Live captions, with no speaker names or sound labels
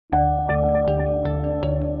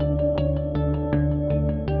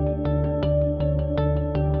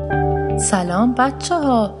سلام بچه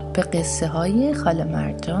ها، به قصه های خاله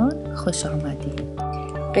مرجان خوش آمدید.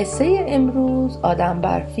 قصه امروز آدم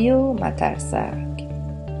برفی و مترسک.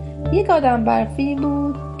 یک آدم برفی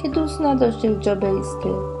بود که دوست نداشت یک جا بایسته.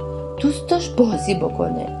 دوست داشت بازی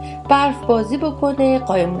بکنه، برف بازی بکنه،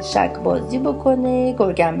 قایم موشک بازی بکنه،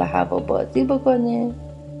 گرگن به هوا بازی بکنه.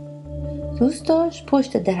 دوست داشت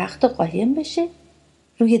پشت درخت قایم بشه،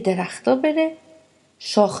 روی درختا بره،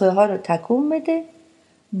 شاخه ها رو تکون بده،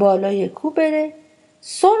 بالای کو بره،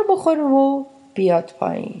 سر بخوره و بیاد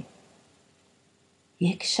پایین.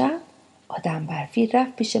 یک شب آدم برفی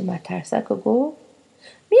رفت پیش مترسک و گفت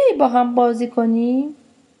میای با هم بازی کنیم؟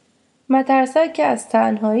 مترسک که از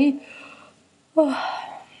تنهایی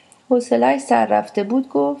حوصله‌اش سر رفته بود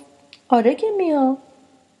گفت آره که میام.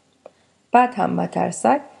 بعد هم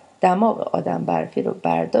مترسک دماغ آدم برفی رو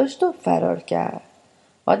برداشت و فرار کرد.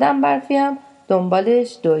 آدم برفی هم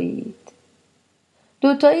دنبالش دوید.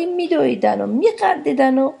 دوتایی میدویدن و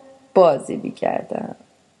میخندیدن و بازی میکردن.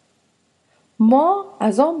 ما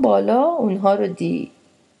از آن بالا اونها رو دید،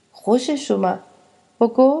 خوشش اومد و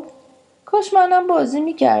گفت کاش منم بازی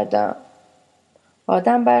میکردم.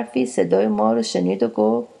 آدم برفی صدای ما رو شنید و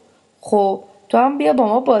گفت خب تو هم بیا با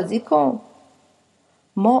ما بازی کن.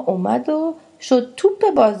 ما اومد و شد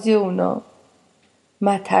توپ بازی اونا.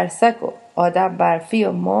 مترسک و آدم برفی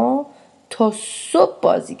و ما تا صبح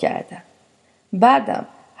بازی کردن. بعدم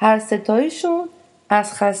هر ستایشون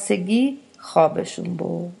از خستگی خوابشون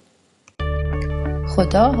بود.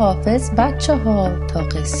 خدا حافظ بچه ها، تا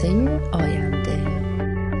قصه آینده.